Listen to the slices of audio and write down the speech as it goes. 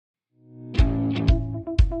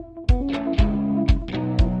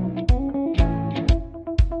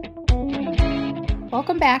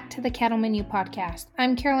Welcome back to the Cattle Menu podcast.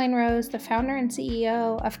 I'm Caroline Rose, the founder and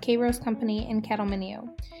CEO of K Rose Company and Cattle Menu.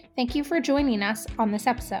 Thank you for joining us on this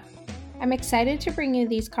episode. I'm excited to bring you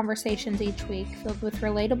these conversations each week filled with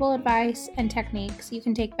relatable advice and techniques you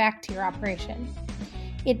can take back to your operation.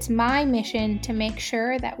 It's my mission to make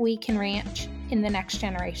sure that we can ranch in the next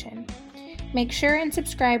generation. Make sure and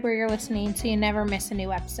subscribe where you're listening so you never miss a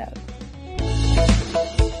new episode.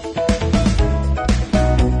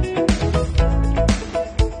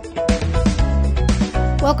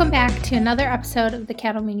 Welcome back to another episode of the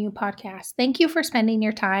Cattle Menu podcast. Thank you for spending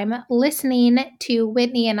your time listening to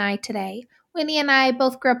Whitney and I today. Whitney and I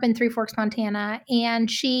both grew up in Three Forks, Montana,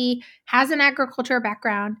 and she has an agriculture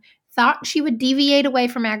background, thought she would deviate away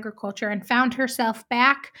from agriculture, and found herself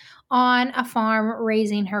back on a farm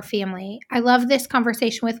raising her family. I love this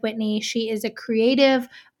conversation with Whitney. She is a creative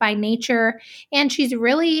by nature, and she's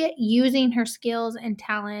really using her skills and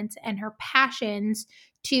talents and her passions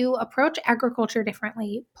to approach agriculture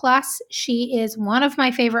differently. Plus, she is one of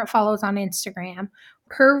my favorite follows on Instagram.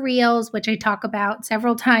 Her reels, which I talk about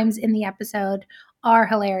several times in the episode, are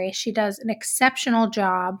hilarious. She does an exceptional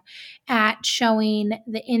job at showing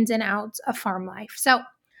the ins and outs of farm life. So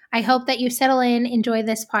I hope that you settle in, enjoy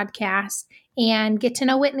this podcast, and get to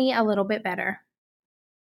know Whitney a little bit better.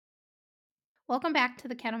 Welcome back to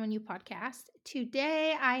the Cattle Menu podcast.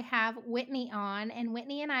 Today I have Whitney on, and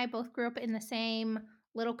Whitney and I both grew up in the same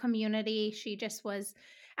little community. She just was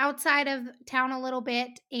outside of town a little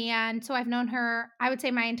bit, and so I've known her, I would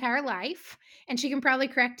say, my entire life, and she can probably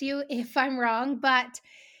correct you if I'm wrong, but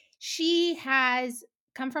she has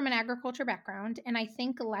come from an agriculture background, and I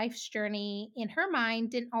think life's journey in her mind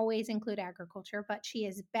didn't always include agriculture, but she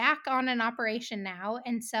is back on an operation now,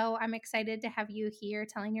 and so I'm excited to have you here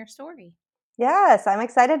telling your story. Yes, I'm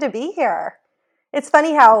excited to be here. It's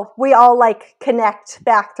funny how we all connect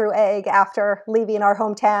back through egg after leaving our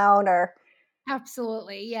hometown or.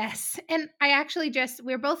 Absolutely, yes. And I actually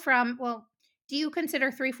we're both from, well, do you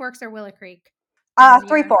consider Three Forks or Willow Creek?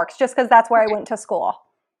 Three Forks, just because that's where I went to school.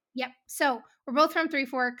 Yep. So we're both from Three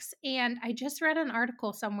Forks, and I just read an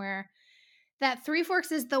article somewhere that Three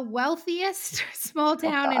Forks is the wealthiest small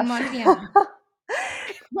town in Montana.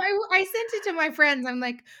 I sent it to my friends. I'm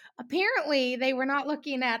like, apparently they were not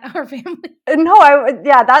looking at our family. No,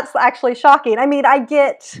 that's actually shocking. I mean, I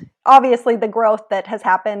get obviously the growth that has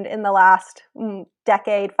happened in the last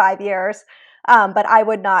decade, 5 years, but I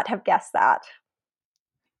would not have guessed that.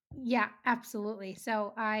 Yeah, absolutely.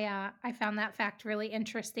 So I found that fact really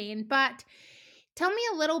interesting. But tell me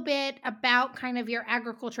a little bit about kind of your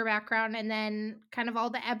agriculture background and then kind of all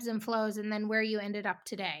the ebbs and flows and then where you ended up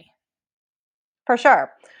today. For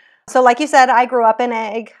sure. So like you said, I grew up in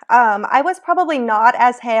ag. I was probably not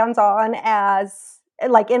as hands-on as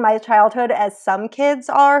in my childhood as some kids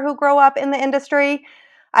are who grow up in the industry.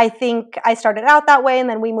 I think I started out that way, and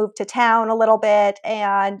then we moved to town a little bit.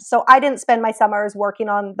 And so I didn't spend my summers working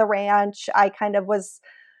on the ranch. I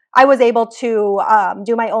was able to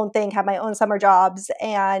do my own thing, have my own summer jobs.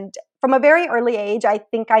 And from a very early age, I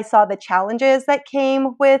think I saw the challenges that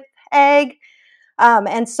came with ag.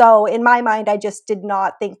 And so in my mind, I just did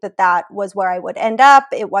not think that was where I would end up.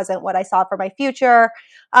 It wasn't what I saw for my future.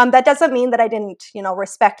 That doesn't mean that I didn't,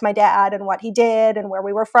 respect my dad and what he did and where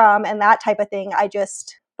we were from and that type of thing. I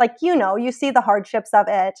just, you see the hardships of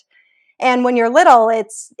it. And when you're little,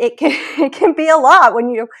 it can be a lot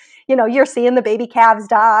when you're seeing the baby calves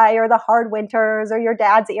die or the hard winters or your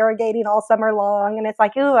dad's irrigating all summer long. And it's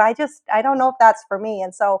like, ooh, I don't know if that's for me.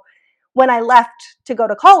 And so when I left to go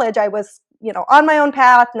to college, I was, on my own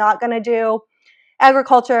path, not going to do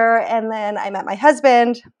agriculture. And then I met my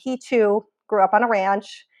husband. He too grew up on a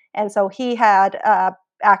ranch. And so he had a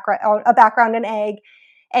background in ag.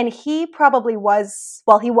 And he probably he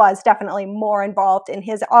was definitely more involved in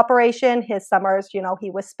his operation. His summers, he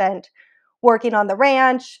was spent working on the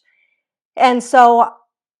ranch. And so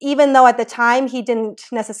even though at the time he didn't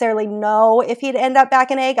necessarily know if he'd end up back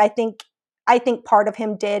in ag, I think part of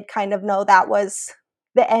him did kind of know that was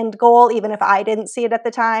the end goal, even if I didn't see it at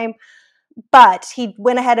the time. But he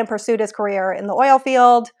went ahead and pursued his career in the oil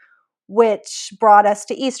field, which brought us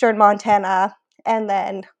to eastern Montana. And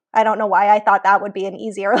then I don't know why I thought that would be an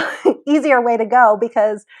easier way to go,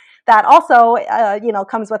 because that also,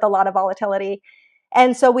 comes with a lot of volatility.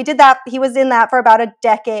 And so we did that. He was in that for about a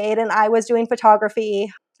decade, and I was doing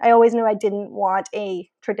photography. I always knew I didn't want a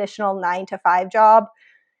traditional 9-to-5 job.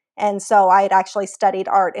 And so I had actually studied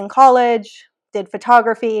art in college, did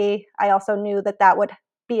photography. I also knew that would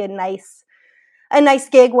be a nice a nice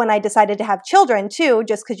gig when I decided to have children too,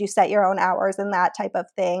 just because you set your own hours and that type of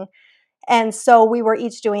thing. And so we were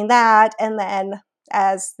each doing that. And then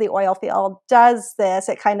as the oil field does this,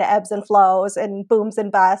 it kind of ebbs and flows and booms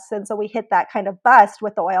and busts. And so we hit that kind of bust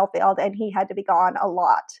with the oil field, and he had to be gone a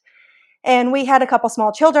lot. And we had a couple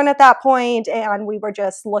small children at that point, and we were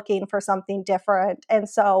just looking for something different. And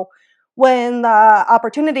so when the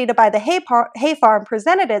opportunity to buy the hay farm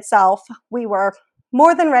presented itself, we were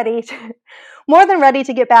more than ready to, more than ready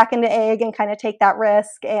to get back into egg and kind of take that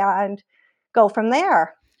risk and go from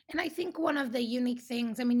there. And I think one of the unique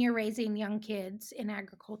things, I mean, you're raising young kids in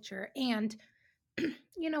agriculture. And,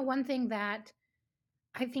 one thing that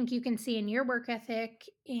I think you can see in your work ethic,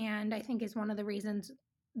 and I think is one of the reasons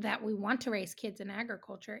that we want to raise kids in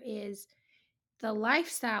agriculture, is the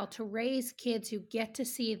lifestyle to raise kids who get to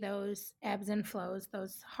see those ebbs and flows,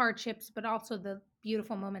 those hardships, but also the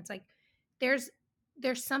beautiful moments. Like there's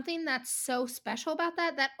there's something that's so special about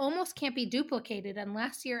that almost can't be duplicated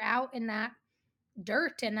unless you're out in that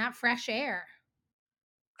dirt and that fresh air.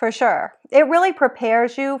 For sure. It really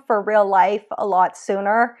prepares you for real life a lot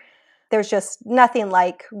sooner. There's just nothing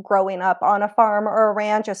like growing up on a farm or a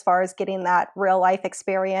ranch as far as getting that real life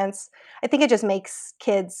experience. I think it just makes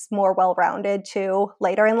kids more well-rounded too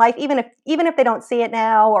later in life, even if they don't see it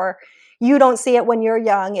now or you don't see it when you're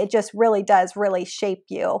young, it just really does really shape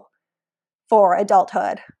you for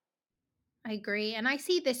adulthood. I agree. And I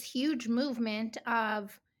see this huge movement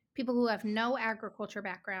of people who have no agriculture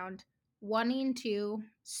background wanting to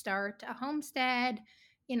start a homestead,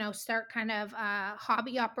 start kind of a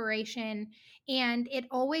hobby operation. And it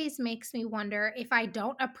always makes me wonder if I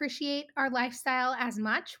don't appreciate our lifestyle as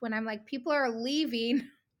much when I'm like, people are leaving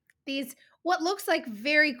these what looks like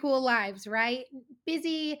very cool lives, right?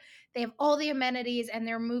 Busy, they have all the amenities, and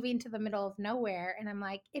they're moving to the middle of nowhere. And I'm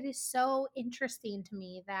like, it is so interesting to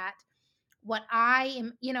me that what I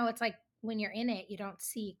am, it's like when you're in it, you don't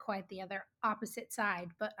see quite the other opposite side.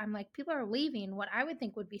 But I'm like, people are leaving what I would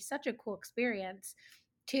think would be such a cool experience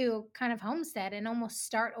to kind of homestead and almost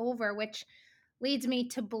start over, which leads me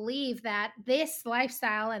to believe that this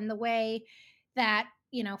lifestyle and the way that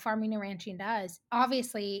farming and ranching does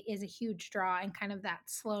obviously is a huge draw, and kind of that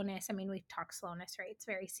slowness. I mean, we talk slowness, right? It's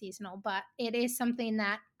very seasonal, but it is something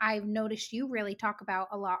that I've noticed you really talk about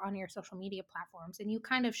a lot on your social media platforms, and you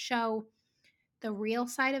kind of show the real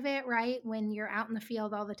side of it, right? When you're out in the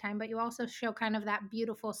field all the time, but you also show kind of that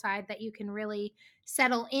beautiful side that you can really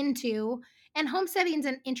settle into. And homesteading is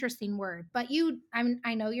an interesting word, but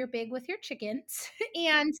I know you're big with your chickens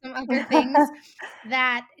and some other things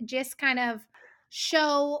that just kind of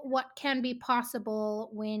show what can be possible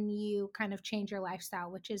when you kind of change your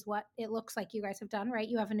lifestyle, which is what it looks like you guys have done, right?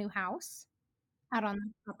 You have a new house out on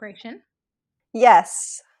operation.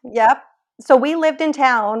 Yes. Yep. So we lived in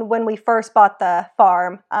town when we first bought the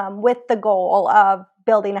farm, with the goal of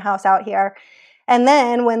building a house out here. And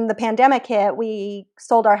then when the pandemic hit, we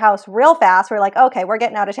sold our house real fast. We are like, okay, we're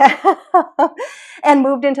getting out of town and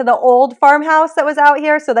moved into the old farmhouse that was out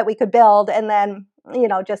here so that we could build. And then,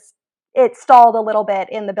 just it stalled a little bit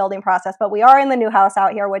in the building process. But we are in the new house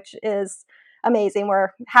out here, which is amazing. We're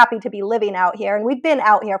happy to be living out here. And we've been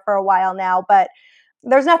out here for a while now, but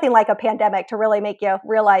there's nothing like a pandemic to really make you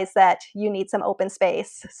realize that you need some open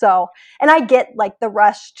space. So, and I get like the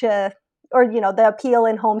rush to, or, the appeal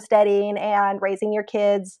in homesteading and raising your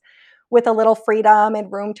kids with a little freedom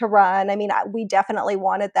and room to run. I mean, we definitely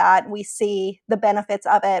wanted that. We see the benefits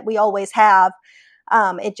of it. We always have.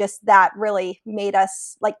 It just, that really made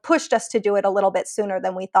us, like, pushed us to do it a little bit sooner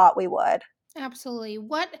than we thought we would. Absolutely.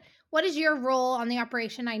 What is your role on the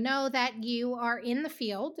operation? I know that you are in the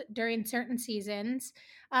field during certain seasons.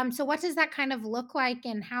 So what does that kind of look like,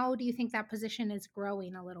 and how do you think that position is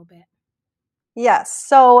growing a little bit? Yes.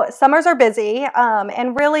 So summers are busy.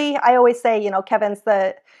 And really, I always say, Kevin's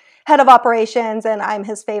the head of operations and I'm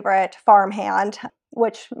his favorite farm hand,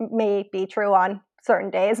 which may be true on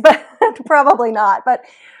certain days, but probably not. But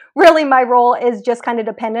really, my role is just kind of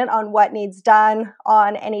dependent on what needs done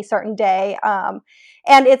on any certain day.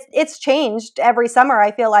 And it's changed every summer.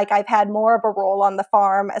 I feel like I've had more of a role on the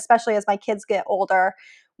farm, especially as my kids get older.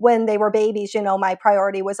 When they were babies, my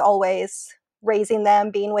priority was always raising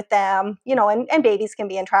them, being with them, and babies can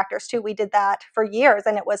be in tractors too. We did that for years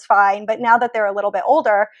and it was fine. But now that they're a little bit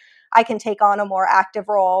older, I can take on a more active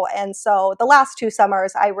role. And so the last 2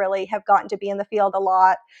 summers, I really have gotten to be in the field a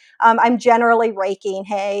lot. I'm generally raking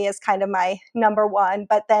hay is kind of my number one,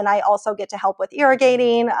 but then I also get to help with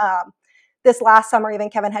irrigating. This last summer,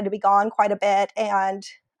 even Kevin had to be gone quite a bit. And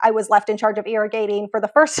I was left in charge of irrigating for the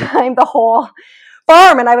first time the whole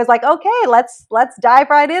farm, and I was like, okay, let's dive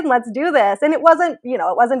right in, let's do this. And it wasn't,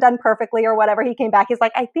 it wasn't done perfectly or whatever. He came back, he's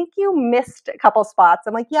like, I think you missed a couple spots.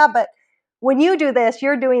 I'm like, yeah, but when you do this,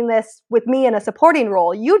 you're doing this with me in a supporting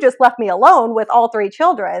role. You just left me alone with all three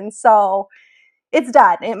children. So it's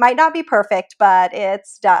done. It might not be perfect, but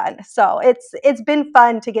it's done. So it's been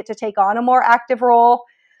fun to get to take on a more active role.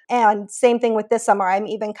 And same thing with this summer. I'm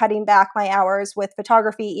even cutting back my hours with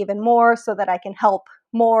photography even more so that I can help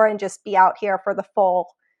more and just be out here for the full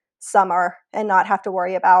summer and not have to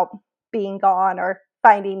worry about being gone or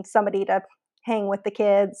finding somebody to hang with the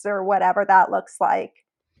kids or whatever that looks like.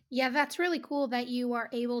 Yeah, that's really cool that you are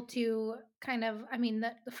able to kind of, I mean,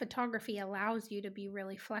 the photography allows you to be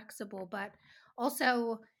really flexible, but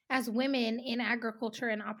also as women in agriculture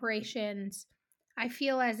and operations, I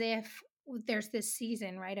feel as if there's this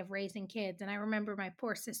season, right, of raising kids. And I remember my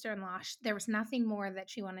poor sister in law, there was nothing more that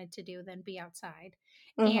she wanted to do than be outside.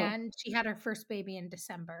 Hmm. And she had her first baby in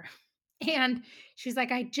December. And she's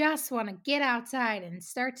like, I just want to get outside and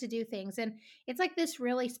start to do things. And it's like this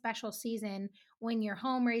really special season when you're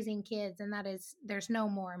home raising kids, and there's no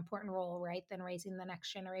more important role, right, than raising the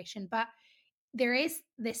next generation. But there is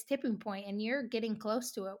this tipping point, and you're getting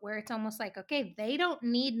close to it, where it's almost like, okay, they don't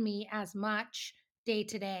need me as much day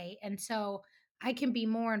to day, and so I can be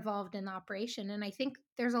more involved in the operation. And I think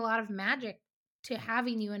there's a lot of magic to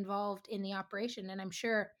having you involved in the operation, and I'm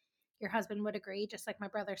sure your husband would agree. Just like my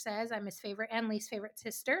brother says, I'm his favorite and least favorite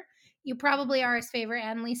sister. You probably are his favorite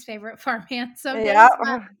and least favorite farmhand some Yeah. days,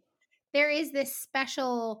 but there is this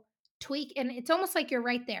special tweak, and it's almost like you're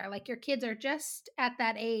right there, like your kids are just at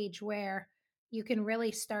that age where you can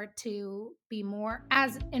really start to be more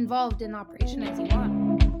as involved in the operation as you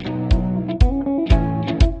want.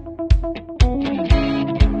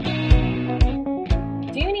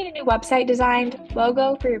 Do you need a new website designed,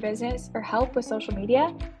 logo for your business, or help with social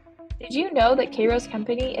media? Did you know that Kairos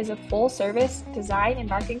Company is a full-service design and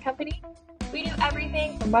marketing company? We do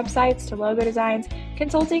everything from websites to logo designs,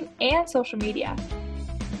 consulting, and social media.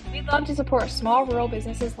 We'd love to support small rural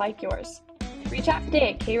businesses like yours. Reach out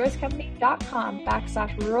today at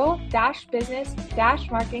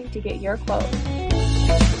kairoscompany.com/rural-business-marketing to get your quote.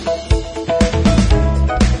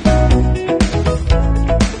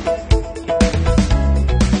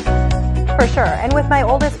 For sure. And with my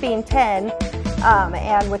oldest being 10,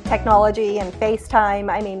 and with technology and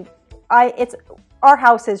FaceTime, I mean, our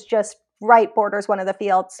house is just right borders one of the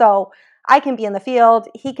fields. So I can be in the field,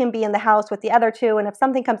 he can be in the house with the other two, and if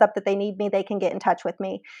something comes up that they need me, they can get in touch with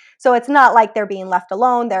me. So it's not like they're being left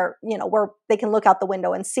alone. They can look out the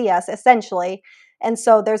window and see us essentially. And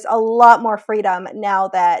so there's a lot more freedom now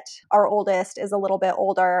that our oldest is a little bit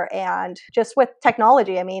older, and just with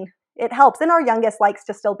technology, I mean, it helps. And our youngest likes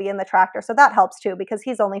to still be in the tractor, so that helps too because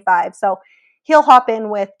he's only 5. So he'll hop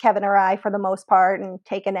in with Kevin or I for the most part and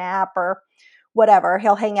take a nap or whatever.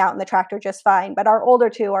 He'll hang out in the tractor just fine. But our older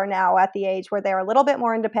two are now at the age where they're a little bit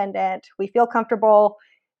more independent. We feel comfortable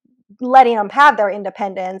letting them have their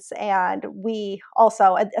independence. And we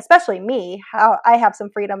also, especially me, how I have some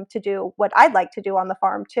freedom to do what I'd like to do on the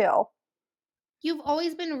farm too. You've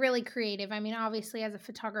always been really creative. I mean, obviously, as a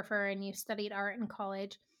photographer, and you studied art in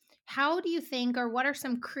college. How do you think, or what are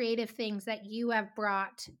some creative things that you have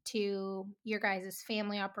brought to your guys'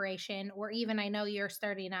 family operation? Or even, I know you're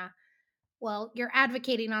starting a, well, you're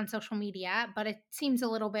advocating on social media, but it seems a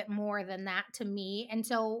little bit more than that to me. And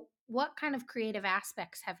so, what kind of creative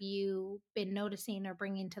aspects have you been noticing or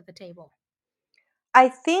bringing to the table? I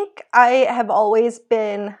think I have always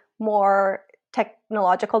been more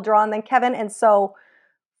technological drawn than Kevin. And so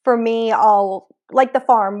for me, I'll like the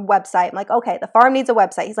farm website. I'm like, okay, the farm needs a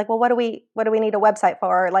website. He's like, well, what do we need a website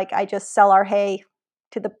for? Like, I just sell our hay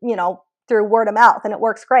to through word of mouth, and it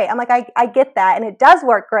works great. I'm like, I get that, and it does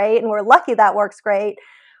work great, and we're lucky that works great.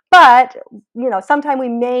 But sometime we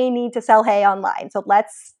may need to sell hay online. So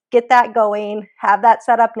let's get that going, have that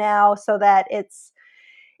set up now so that it's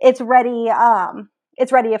ready.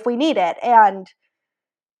 It's ready if we need it. And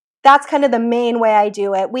that's kind of the main way I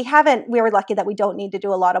do it. We were lucky that we don't need to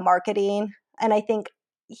do a lot of marketing. And I think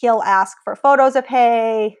he'll ask for photos of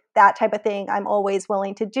hay, that type of thing. I'm always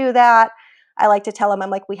willing to do that. I like to tell him,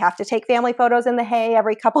 I'm like, we have to take family photos in the hay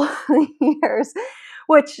every couple of years,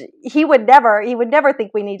 which he would never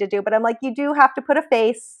think we need to do. But I'm like, you do have to put a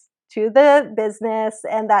face to the business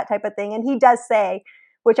and that type of thing. And he does say,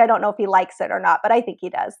 which I don't know if he likes it or not, but I think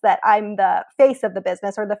he does, that I'm the face of the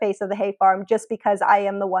business or the face of the hay farm just because I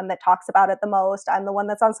am the one that talks about it the most. I'm the one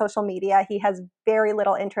that's on social media. He has very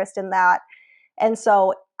little interest in that. And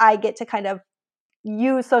so I get to kind of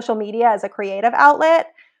use social media as a creative outlet,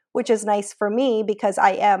 which is nice for me because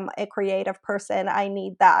I am a creative person. I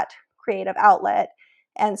need that creative outlet.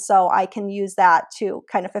 And so I can use that to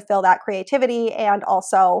kind of fulfill that creativity and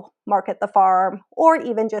also market the farm or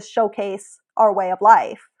even just showcase our way of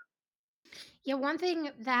life. Yeah, one thing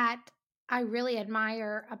that I really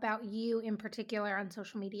admire about you in particular on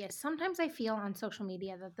social media is sometimes I feel on social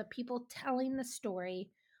media that the people telling the story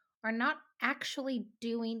are not actually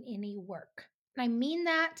doing any work. And I mean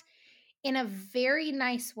that in a very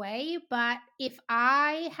nice way, but if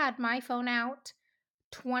I had my phone out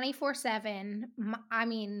 24/7, I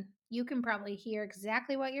mean, you can probably hear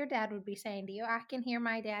exactly what your dad would be saying to you. I can hear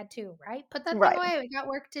my dad too, right? Put that thing Right. away. We got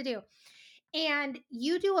work to do. And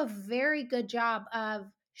you do a very good job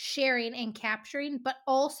of sharing and capturing, but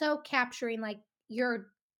also capturing like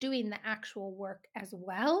you're doing the actual work as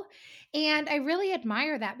well. And I really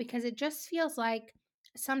admire that because it just feels like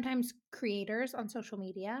sometimes creators on social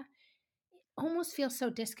media almost feel so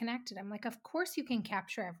disconnected. I'm like, of course you can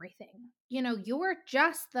capture everything. You're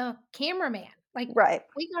just the cameraman. Like, Right.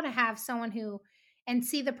 we got to have someone who and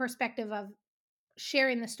see the perspective of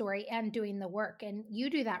sharing the story and doing the work. And you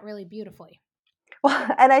do that really beautifully. Well,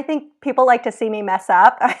 and I think people like to see me mess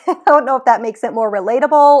up. I don't know if that makes it more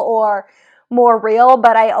relatable or more real,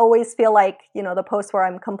 but I always feel like, the posts where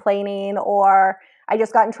I'm complaining or I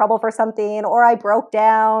just got in trouble for something or I broke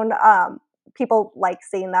down, people like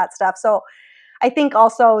seeing that stuff. So I think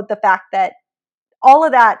also the fact that all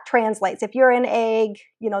of that translates. If you're an egg,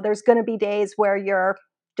 there's going to be days where you're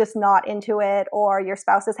just not into it or your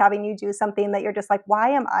spouse is having you do something that you're just like, why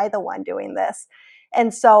am I the one doing this?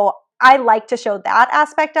 And so I like to show that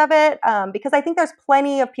aspect of it because I think there's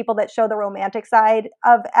plenty of people that show the romantic side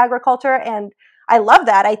of agriculture. And I love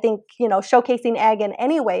that. I think, showcasing ag in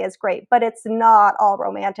any way is great, but it's not all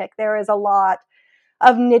romantic. There is a lot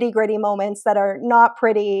of nitty gritty moments that are not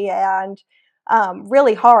pretty and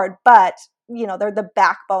really hard, but they're the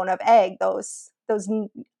backbone of ag. Those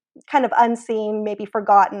kind of unseen, maybe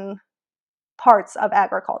forgotten parts of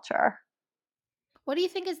agriculture. What do you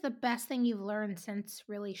think is the best thing you've learned since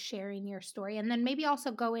really sharing your story? And then maybe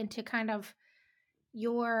also go into kind of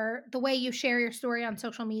the way you share your story on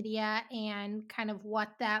social media and kind of what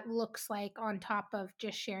that looks like on top of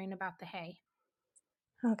just sharing about the hay.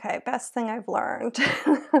 Okay, best thing I've learned.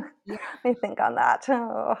 Yeah. Let me think on that.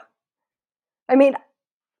 Oh. I mean,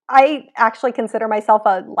 I actually consider myself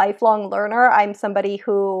a lifelong learner. I'm somebody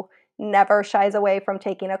who never shies away from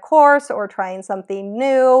taking a course or trying something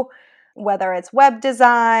new, whether it's web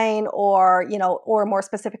design or, or more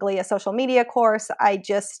specifically a social media course. I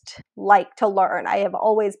just like to learn. I have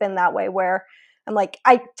always been that way where I'm like,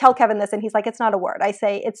 I tell Kevin this and he's like, it's not a word. I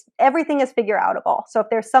say it's everything is figure outable. So if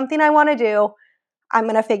there's something I want to do, I'm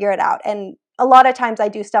going to figure it out. And a lot of times I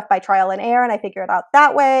do stuff by trial and error and I figure it out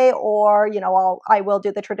that way, or, I will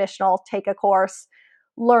do the traditional, take a course,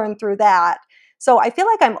 learn through that. So I feel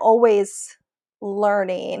like I'm always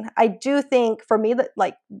learning. I do think for me that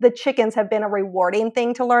like the chickens have been a rewarding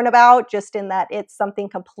thing to learn about, just in that it's something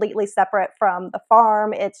completely separate from the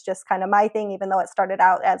farm. It's just kind of my thing, even though it started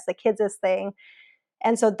out as the kids' thing.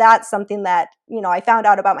 And so that's something that, I found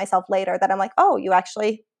out about myself later that I'm like, oh,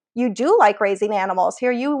 you do like raising animals.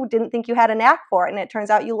 Here, you didn't think you had a knack for it, and it turns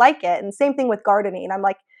out you like it. And same thing with gardening. I'm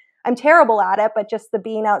like, I'm terrible at it, but just the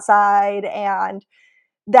being outside and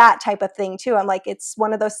that type of thing too. I'm like, it's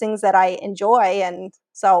one of those things that I enjoy. And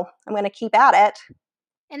so I'm going to keep at it.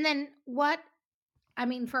 And then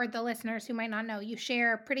for the listeners who might not know, you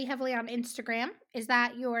share pretty heavily on Instagram. Is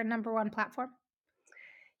that your number one platform?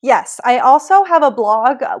 Yes, I also have a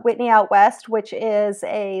blog, Whitney Out West, which is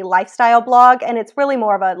a lifestyle blog, and it's really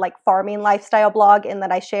more of a like farming lifestyle blog in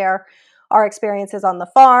that I share our experiences on the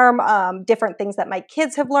farm, different things that my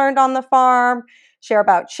kids have learned on the farm, share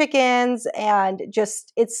about chickens, and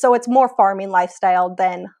just it's more farming lifestyle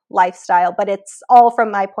than lifestyle, but it's all from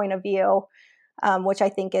my point of view, which I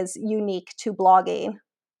think is unique to blogging.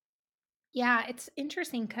 Yeah, it's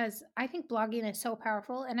interesting because I think blogging is so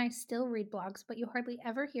powerful and I still read blogs, but you hardly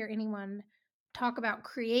ever hear anyone talk about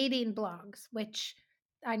creating blogs, which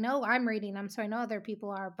I know I'm reading them, so I know other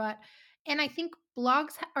people are. And I think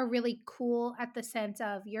blogs are really cool at the sense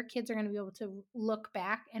of your kids are going to be able to look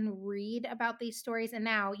back and read about these stories. And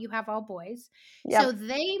now you have all boys, so Yep,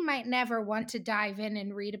 they might never want to dive in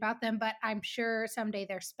and read about them, but I'm sure someday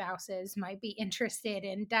their spouses might be interested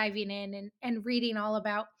in diving in and reading all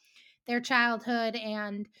about their childhood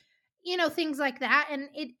and things like that. And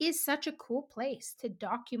it is such a cool place to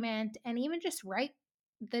document and even just write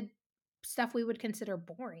the stuff we would consider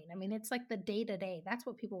boring. I mean, it's like the day to day. That's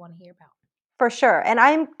what people want to hear about. for sure. And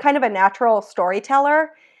I'm kind of a natural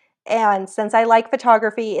storyteller. And since I like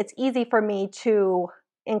photography, it's easy for me to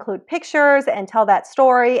include pictures and tell that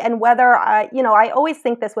story. And whether I always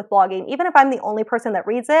think this with blogging, even if I'm the only person that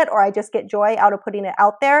reads it or I just get joy out of putting it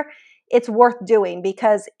out there, it's worth doing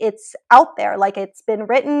because it's out there. Like it's been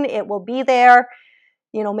written, it will be there.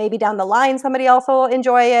 Maybe down the line somebody else will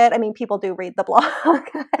enjoy it. I mean, people do read the blog.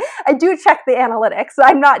 I do check the analytics.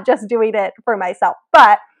 I'm not just doing it for myself.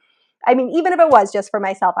 But I mean, even if it was just for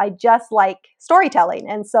myself, I just like storytelling.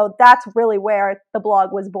 And so that's really where the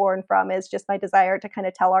blog was born from, is just my desire to kind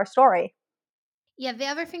of tell our story. Yeah, the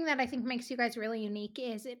other thing that I think makes you guys really unique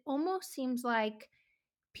is it almost seems like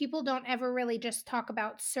people don't ever really just talk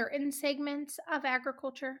about certain segments of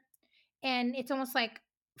agriculture. And it's almost like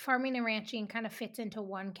farming and ranching kind of fits into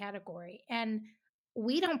one category. And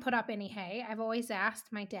we don't put up any hay. I've always asked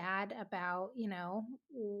my dad about,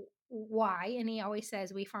 why. And he always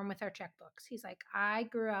says, we farm with our checkbooks. He's like, I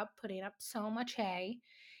grew up putting up so much hay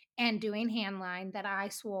and doing handline that I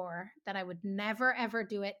swore that I would never, ever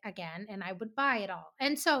do it again. And I would buy it all.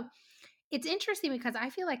 And so it's interesting because I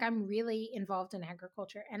feel like I'm really involved in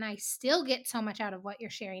agriculture and I still get so much out of what you're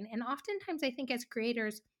sharing. And oftentimes I think as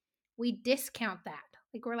creators, we discount that.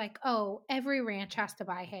 Like we're like, oh, every ranch has to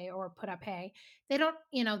buy hay or put up hay. They don't,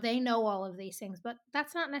 they know all of these things, but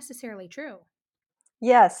that's not necessarily true.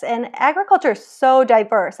 Yes, and agriculture is so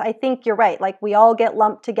diverse. I think you're right. Like we all get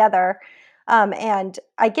lumped together. And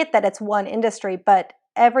I get that it's one industry, but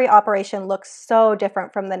every operation looks so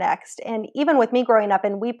different from the next. And even with me growing up,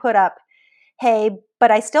 and we put up hay, but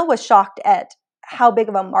I still was shocked at how big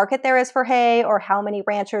of a market there is for hay or how many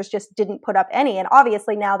ranchers just didn't put up any. And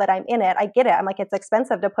obviously now that I'm in it, I get it. I'm like, it's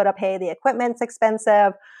expensive to put up hay. The equipment's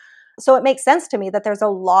expensive. So it makes sense to me that there's a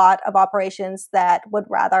lot of operations that would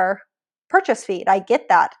rather purchase feed. I get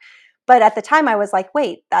that. But at the time I was like,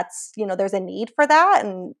 wait, there's a need for that.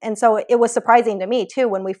 And so it was surprising to me too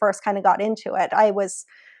when we first kind of got into it. I was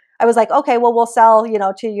like, okay, well, we'll sell,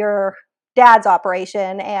 to your dad's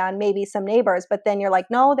operation and maybe some neighbors. But then you're like,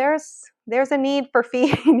 no, there's a need for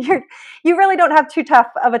feed. You really don't have too tough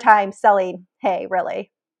of a time selling hay, really.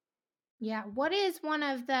 Yeah. What is one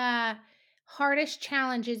of the hardest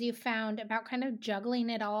challenges you found about kind of juggling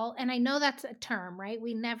it all? And I know that's a term, right?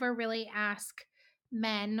 We never really ask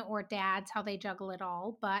men or dads how they juggle it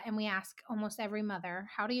all, and we ask almost every mother,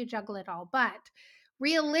 how do you juggle it all? But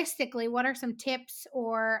realistically, what are some tips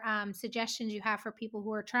or suggestions you have for people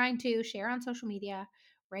who are trying to share on social media,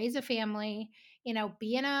 raise a family,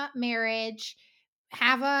 be in a marriage,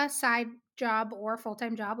 have a side job or full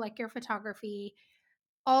time job like your photography?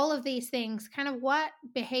 All of these things, kind of what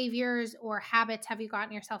behaviors or habits have you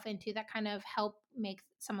gotten yourself into that kind of help make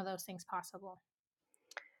some of those things possible?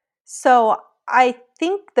 So I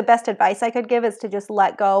think the best advice I could give is to just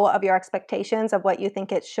let go of your expectations of what you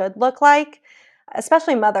think it should look like.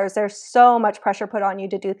 Especially mothers, there's so much pressure put on you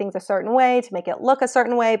to do things a certain way, to make it look a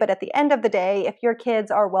certain way. But at the end of the day, if your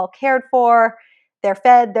kids are well cared for, they're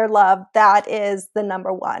fed, they're loved, that is the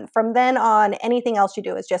number one. From then on, anything else you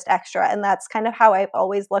do is just extra. And that's kind of how I've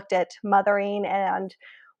always looked at mothering and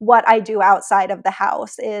what I do outside of the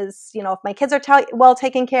house is, if my kids are well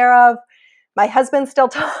taken care of, my husband's still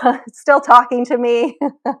talking to me,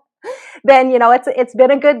 then it's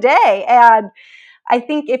been a good day. And I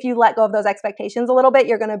think if you let go of those expectations a little bit,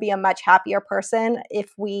 you're going to be a much happier person.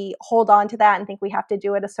 If we hold on to that and think we have to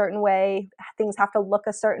do it a certain way, things have to look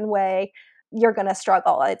a certain way, you're going to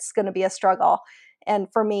struggle. It's going to be a struggle. And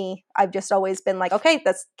for me, I've just always been like, okay,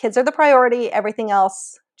 kids are the priority. Everything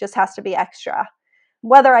else just has to be extra.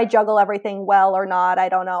 Whether I juggle everything well or not, I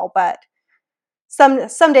don't know, but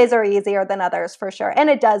some days are easier than others for sure. And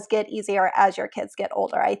it does get easier as your kids get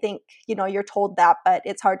older. I think, you're told that, but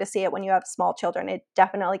it's hard to see it when you have small children. It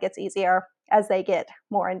definitely gets easier as they get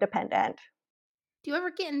more independent. Do you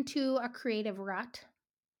ever get into a creative rut?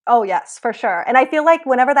 Oh, yes, for sure. And I feel like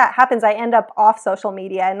whenever that happens, I end up off social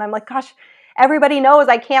media and I'm like, gosh, everybody knows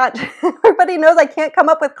I can't, everybody knows I can't come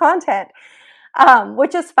up with content.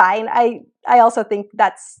 Which is fine. I also think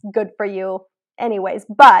that's good for you anyways.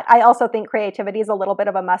 But I also think creativity is a little bit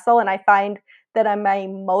of a muscle, and I find that I'm my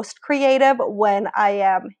most creative when I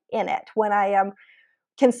am in it, when I am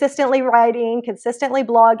consistently writing, consistently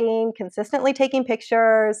blogging, consistently taking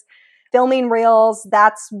pictures, filming reels.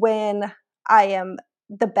 That's when I am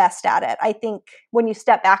the best at it. I think when you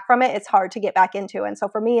step back from it, it's hard to get back into. And so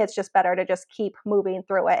for me, it's just better to just keep moving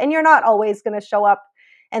through it. And you're not always going to show up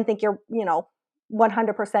and think you're,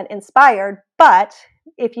 100% inspired. But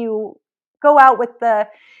if you go out with the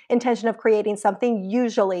intention of creating something,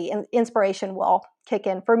 usually inspiration will kick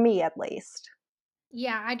in, for me at least.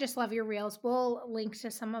 Yeah, I just love your reels. We'll link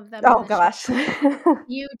to some of them in Oh the show. gosh.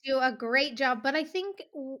 You do a great job, but I think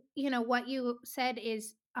what you said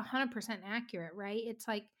is 100% accurate, right? It's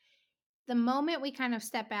like the moment we kind of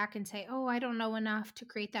step back and say, oh, I don't know enough to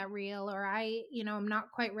create that reel, or I'm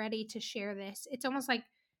not quite ready to share this, it's almost like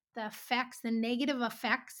the effects, the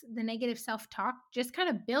negative self-talk just kind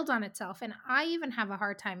of builds on itself. And I even have a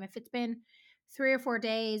hard time if it's been 3 or 4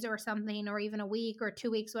 days or something, or even a week or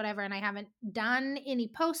 2 weeks, whatever, and I haven't done any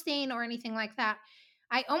posting or anything like that.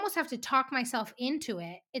 I almost have to talk myself into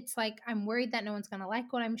it. It's like I'm worried that no one's going to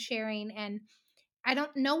like what I'm sharing. And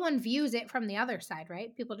no one views it from the other side,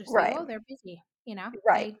 right? People just say, Right. oh, they're busy,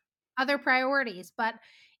 Right. they other priorities. But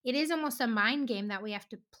it is almost a mind game that we have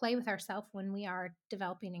to play with ourselves when we are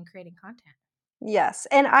developing and creating content. Yes,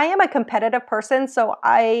 and I am a competitive person, so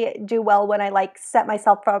I do well when I, like, set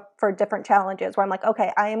myself up for different challenges where I'm like,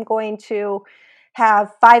 "Okay, I am going to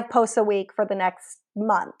have 5 posts a week for the next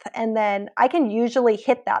month," and then I can usually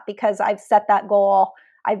hit that because I've set that goal,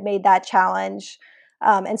 I've made that challenge,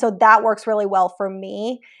 and so that works really well for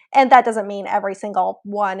me, and that doesn't mean every single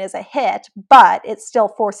one is a hit, but it's still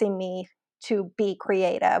forcing me to be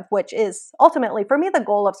creative, which is ultimately, for me, the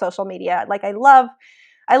goal of social media. Like, I love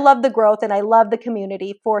the growth and I love the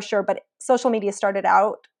community for sure, but social media started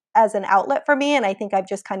out as an outlet for me, and I think I've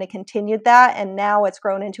just kind of continued that, and now it's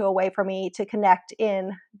grown into a way for me to connect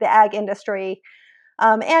in the ag industry,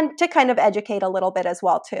 and to kind of educate a little bit as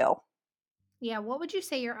well too. Yeah, what would you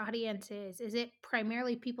say your audience is? Is it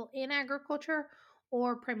primarily people in agriculture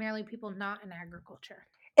or primarily people not in agriculture?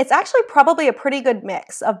 It's actually probably a pretty good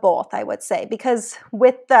mix of both, I would say, because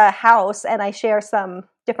with the house, and I share some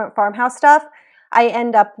different farmhouse stuff, I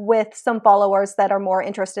end up with some followers that are more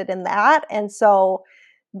interested in that. And so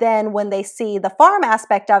then when they see the farm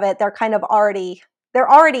aspect of it, they're already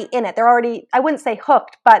in it. They're already, I wouldn't say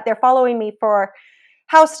hooked, but they're following me for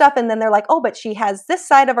house stuff. And then they're like, oh, but she has this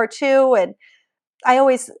side of her too. And I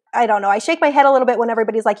don't know, I shake my head a little bit when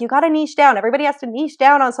everybody's like, you got to niche down. Everybody has to niche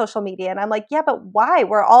down on social media. And I'm like, yeah, but why?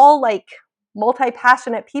 We're all like multi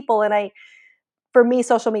passionate people. And for me,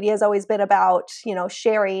 social media has always been about,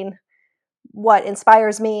 sharing what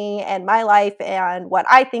inspires me and my life and what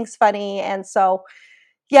I think's funny. And so,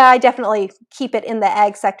 yeah, I definitely keep it in the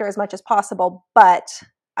ag sector as much as possible. But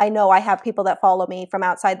I know I have people that follow me from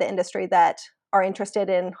outside the industry that are interested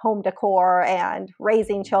in home decor and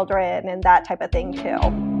raising children and that type of thing too.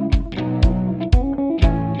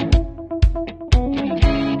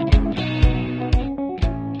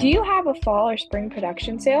 Do you have a fall or spring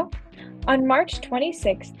production sale? On March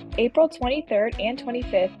 26th, April 23rd, and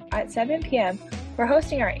 25th at 7 p.m., we're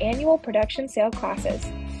hosting our annual production sale classes.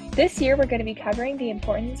 This year, we're going to be covering the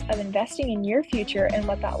importance of investing in your future and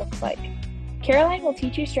what that looks like. Caroline will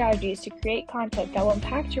teach you strategies to create content that will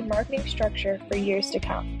impact your marketing structure for years to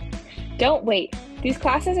come. Don't wait. These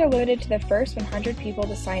classes are limited to the first 100 people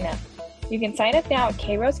to sign up. You can sign up now at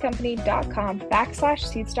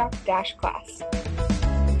krosecompany.com/seedstock-class.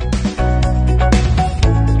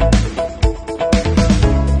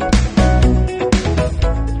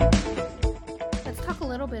 Let's talk a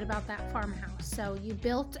little bit about that farmhouse. So you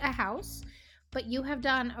built a house, but you have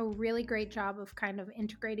done a really great job of kind of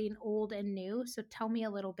integrating old and new. So tell me a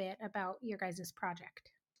little bit about your guys'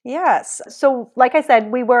 project. Yes. So, like I said,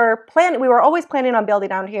 we were always planning on building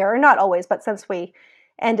down here, or not always, but since we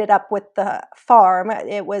ended up with the farm,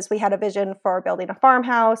 we had a vision for building a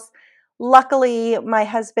farmhouse. Luckily, my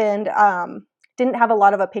husband didn't have a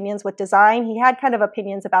lot of opinions with design. He had kind of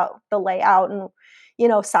opinions about the layout and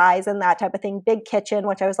size and that type of thing. Big kitchen,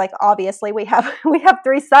 which I was like, obviously we have we have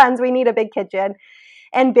 3 sons, we need a big kitchen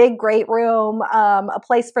and big great room, a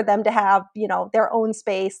place for them to have their own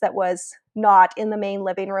space that was not in the main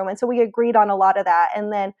living room. And so we agreed on a lot of that.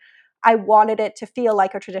 And then I wanted it to feel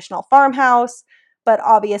like a traditional farmhouse, but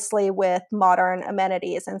obviously with modern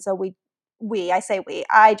amenities. And so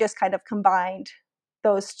I just kind of combined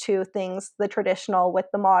those two things, the traditional with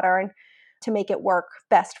the modern, to make it work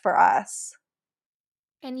best for us.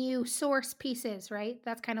 And you source pieces, right?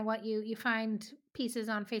 That's kind of what you find pieces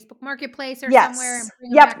on Facebook Marketplace or somewhere Yes. and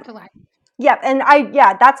bring them back Yep. to life. Yep. And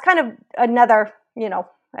yeah, that's kind of another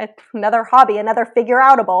hobby, another figure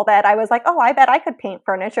outable that I was like, oh, I bet I could paint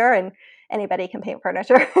furniture, and anybody can paint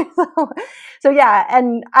furniture. so yeah.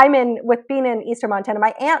 And with being in Eastern Montana,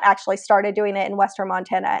 my aunt actually started doing it in Western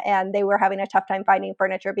Montana, and they were having a tough time finding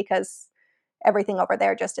furniture because everything over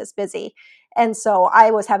there just is busy. And so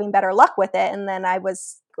I was having better luck with it. And then I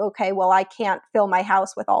was, okay, well, I can't fill my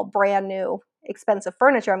house with all brand new expensive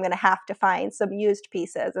furniture. I'm going to have to find some used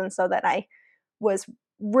pieces. And so then I was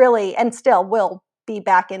really, and still will be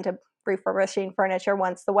back into refurbishing furniture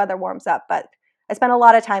once the weather warms up. But I spent a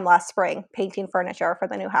lot of time last spring painting furniture for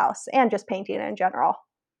the new house and just painting in general.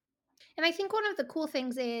 And I think one of the cool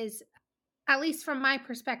things is at least from my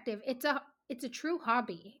perspective, it's a true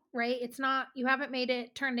hobby, right? It's not, you haven't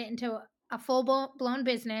turned it into a full blown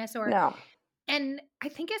business or, No. and I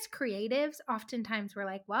think as creatives, oftentimes we're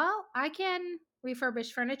like, well, I can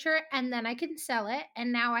refurbish furniture and then I can sell it.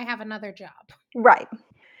 And now I have another job. Right.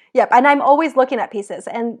 Yep. And I'm always looking at pieces.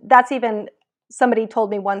 And that's even somebody told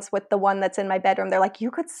me once with the one that's in my bedroom. They're like, you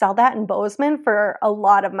could sell that in Bozeman for a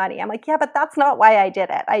lot of money. I'm like, yeah, but that's not why I did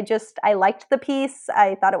it. I liked the piece.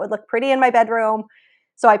 I thought it would look pretty in my bedroom.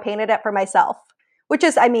 So I painted it for myself, which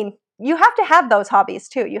is, I mean, you have to have those hobbies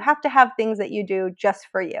too. You have to have things that you do just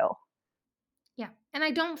for you. Yeah. And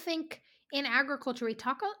I don't think in agriculture we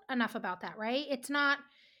talk enough about that, right? It's not,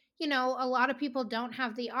 a lot of people don't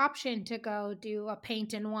have the option to go do a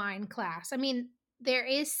paint and wine class. I mean, there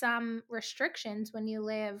is some restrictions when you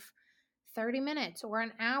live 30 minutes or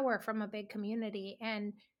an hour from a big community.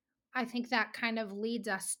 And I think that kind of leads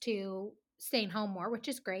us to staying home more, which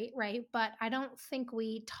is great, right? But I don't think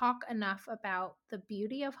we talk enough about the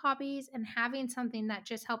beauty of hobbies and having something that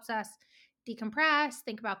just helps us decompress,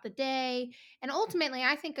 think about the day. And ultimately,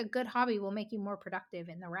 I think a good hobby will make you more productive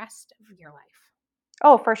in the rest of your life.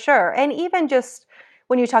 Oh, for sure. And even just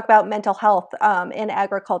when you talk about mental health in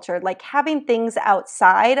agriculture, like having things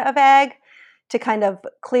outside of ag to kind of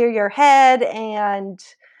clear your head and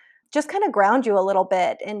just kind of ground you a little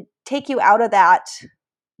bit and take you out of that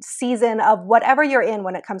season of whatever you're in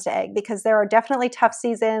when it comes to ag, because there are definitely tough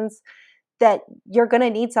seasons that you're going to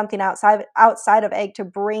need something outside of ag to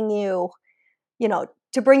bring you,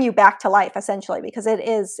 to bring you back to life essentially, because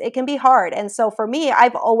it can be hard. And so for me,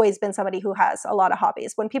 I've always been somebody who has a lot of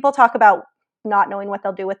hobbies. When people talk about not knowing what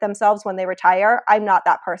they'll do with themselves when they retire, I'm not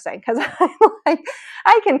that person, because I'm like,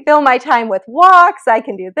 I can fill my time with walks, I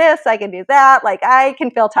can do this, I can do that, like I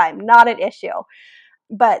can fill time, not an issue.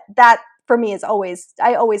 But that for me is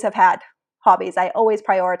I always have had hobbies. I always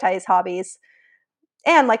prioritize hobbies.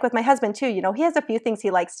 And like with my husband too, he has a few things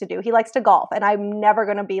he likes to do. He likes to golf, and I'm never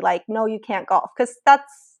going to be like, no, you can't golf, because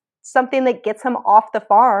that's something that gets him off the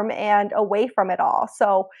farm and away from it all.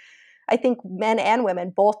 So I think men and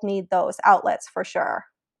women both need those outlets for sure.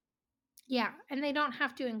 Yeah. And they don't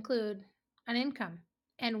have to include an income.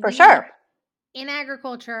 And For sure. in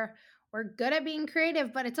agriculture, we're good at being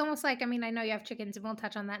creative, but it's almost like, I mean, I know you have chickens and we'll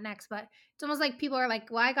touch on that next, but it's almost like people are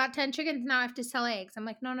like, well, I got 10 chickens, now I have to sell eggs. I'm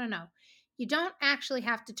like, no, no, no. You don't actually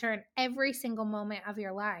have to turn every single moment of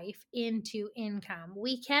your life into income.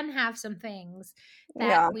 We can have some things that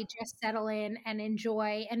Yeah. we just settle in and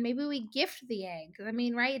enjoy, and maybe we gift the egg. I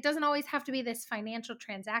mean, right? It doesn't always have to be this financial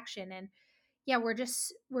transaction. And yeah, we're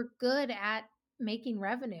good at making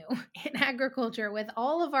revenue in agriculture with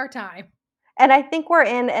all of our time. And I think we're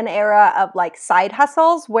in an era of like side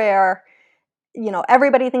hustles where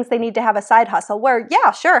everybody thinks they need to have a side hustle, where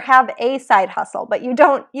yeah, sure, have a side hustle, but you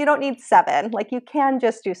don't need seven. Like you can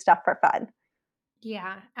just do stuff for fun.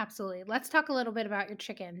 Yeah, absolutely. Let's talk a little bit about your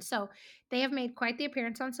chickens. So, they have made quite the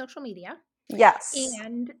appearance on social media, Yes.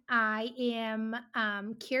 and I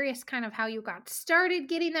am curious kind of how you got started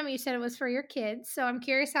getting them. You said it was for your kids. So, I'm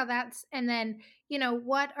curious how that's, and then,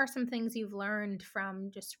 what are some things you've learned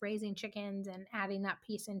from just raising chickens and adding that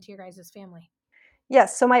piece into your guys' family?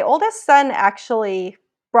 Yes. So my oldest son actually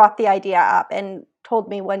brought the idea up and told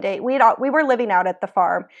me one day we were living out at the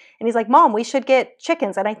farm, and he's like, "Mom, we should get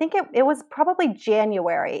chickens." And I think it was probably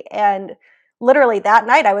January, and literally that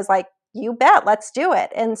night I was like, "You bet, let's do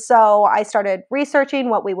it." And so I started researching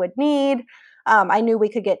what we would need. I knew we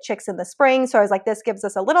could get chicks in the spring, so I was like, "This gives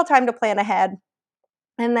us a little time to plan ahead."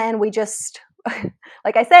 And then we just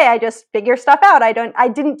like I say, I just figure stuff out. I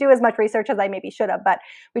didn't do as much research as I maybe should have, but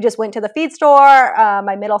we just went to the feed store.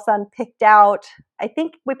 My middle son picked out, I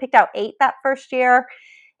think we picked out 8 that first year,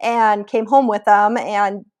 and came home with them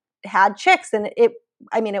and had chicks. And it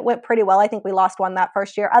went pretty well. I think we lost one that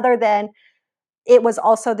first year, other than it was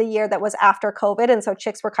also the year that was after COVID. And so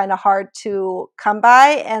chicks were kind of hard to come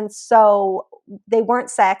by. And so they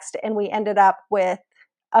weren't sexed. And we ended up with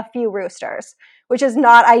a few roosters, which is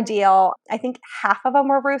not ideal. I think half of them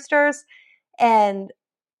were roosters, and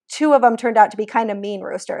 2 of them turned out to be kind of mean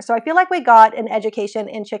roosters. So I feel like we got an education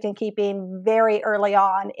in chicken keeping very early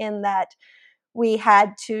on, in that we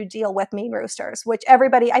had to deal with mean roosters, which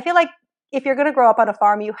everybody, I feel like if you're going to grow up on a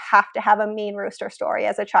farm, you have to have a mean rooster story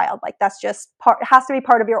as a child. Like that's just has to be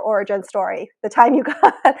part of your origin story. The time you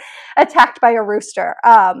got attacked by a rooster.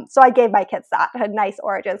 So I gave my kids that, a nice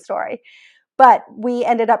origin story. But we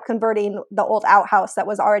ended up converting the old outhouse that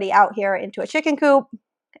was already out here into a chicken coop.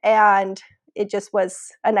 And it just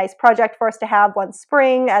was a nice project for us to have one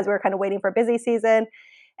spring as we were kind of waiting for busy season.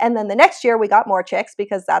 And then the next year we got more chicks,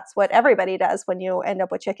 because that's what everybody does when you end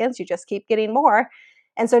up with chickens. You just keep getting more.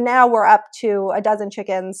 And so now we're up to a dozen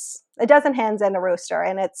chickens, a dozen hens, and a rooster.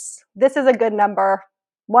 And this is a good number.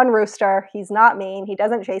 One rooster, he's not mean, he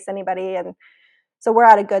doesn't chase anybody. And so we're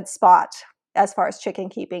at a good spot as far as chicken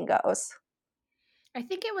keeping goes. I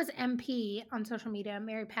think it was MP on social media,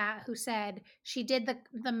 Mary Pat, who said she did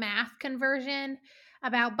the math conversion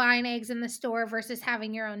about buying eggs in the store versus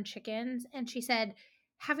having your own chickens. And she said,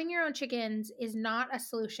 having your own chickens is not a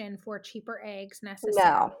solution for cheaper eggs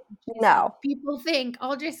necessarily. She's like, No. people think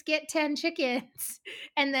I'll just get 10 chickens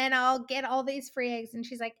and then I'll get all these free eggs. And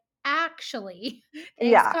she's like, actually, the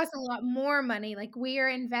eggs Yeah. cost a lot more money. Like, we are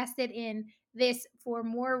invested in this for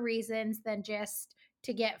more reasons than just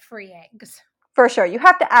to get free eggs. For sure. You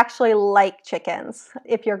have to actually like chickens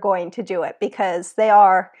if you're going to do it, because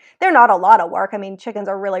they're not a lot of work. I mean, chickens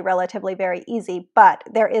are really relatively very easy, but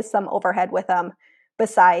there is some overhead with them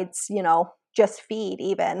besides, just feed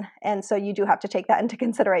even. And so you do have to take that into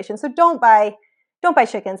consideration. So don't buy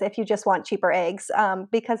chickens if you just want cheaper eggs,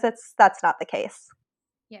 because that's not the case.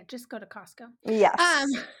 Yeah, just go to Costco. Yes.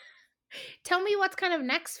 Tell me what's kind of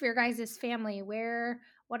next for your guys' family.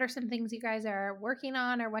 What are some things you guys are working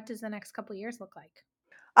on, or what does the next couple of years look like?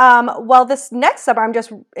 Well, this next summer, I'm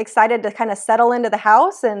just excited to kind of settle into the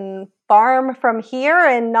house and farm from here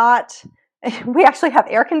and not. We actually have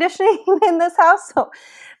air conditioning in this house, so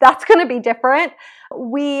that's going to be different.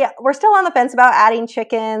 We're still on the fence about adding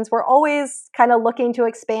chickens. We're always kind of looking to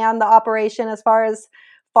expand the operation as far as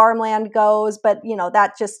farmland goes, but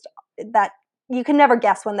that you can never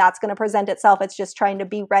guess when that's going to present itself. It's just trying to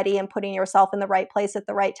be ready and putting yourself in the right place at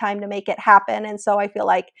the right time to make it happen. And so I feel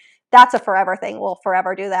like that's a forever thing. We'll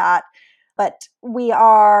forever do that. But we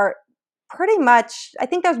are pretty much, I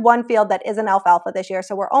think there's one field that isn't alfalfa this year.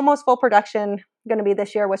 So we're almost full production going to be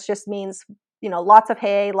this year, which just means, lots of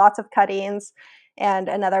hay, lots of cuttings, and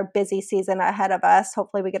another busy season ahead of us.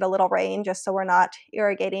 Hopefully we get a little rain just so we're not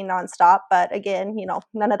irrigating nonstop. But again,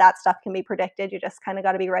 none of that stuff can be predicted. You just kind of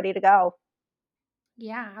got to be ready to go.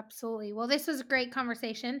 Yeah, absolutely. Well, this was a great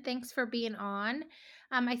conversation. Thanks for being on.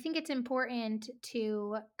 I think it's important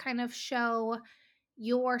to kind of show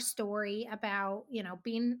your story about,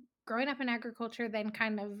 growing up in agriculture, then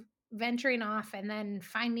kind of venturing off and then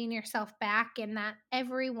finding yourself back, and that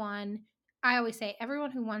I always say, everyone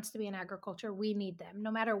who wants to be in agriculture, we need them, no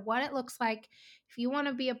matter what it looks like. If you want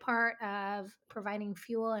to be a part of providing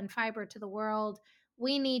fuel and fiber to the world,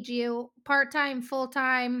 we need you, part-time,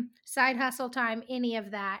 full-time, side hustle time, any of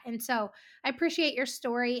that. And so I appreciate your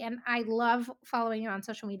story, and I love following you on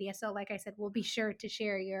social media. So like I said, we'll be sure to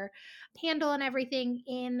share your handle and everything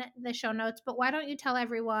in the show notes. But why don't you tell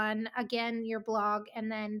everyone again your blog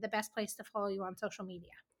and then the best place to follow you on social media?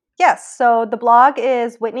 Yes, so the blog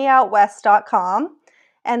is whitneyoutwest.com,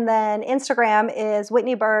 and then Instagram is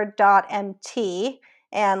whitneybird.mt.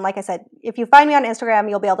 And like I said, if you find me on Instagram,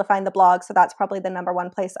 you'll be able to find the blog, so that's probably the number one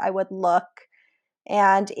place I would look.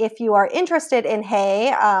 And if you are interested in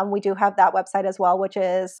hay, we do have that website as well, which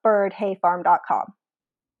is birdhayfarm.com.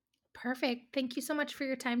 Perfect. Thank you so much for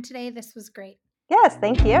your time today. This was great. Yes,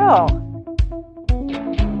 thank you.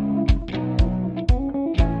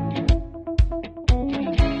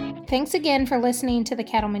 Thanks again for listening to the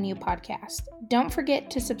Cattleman U podcast. Don't forget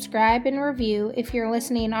to subscribe and review if you're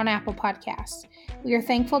listening on Apple Podcasts. We are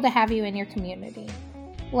thankful to have you in your community.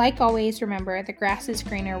 Like always, remember, the grass is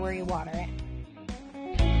greener where you water it.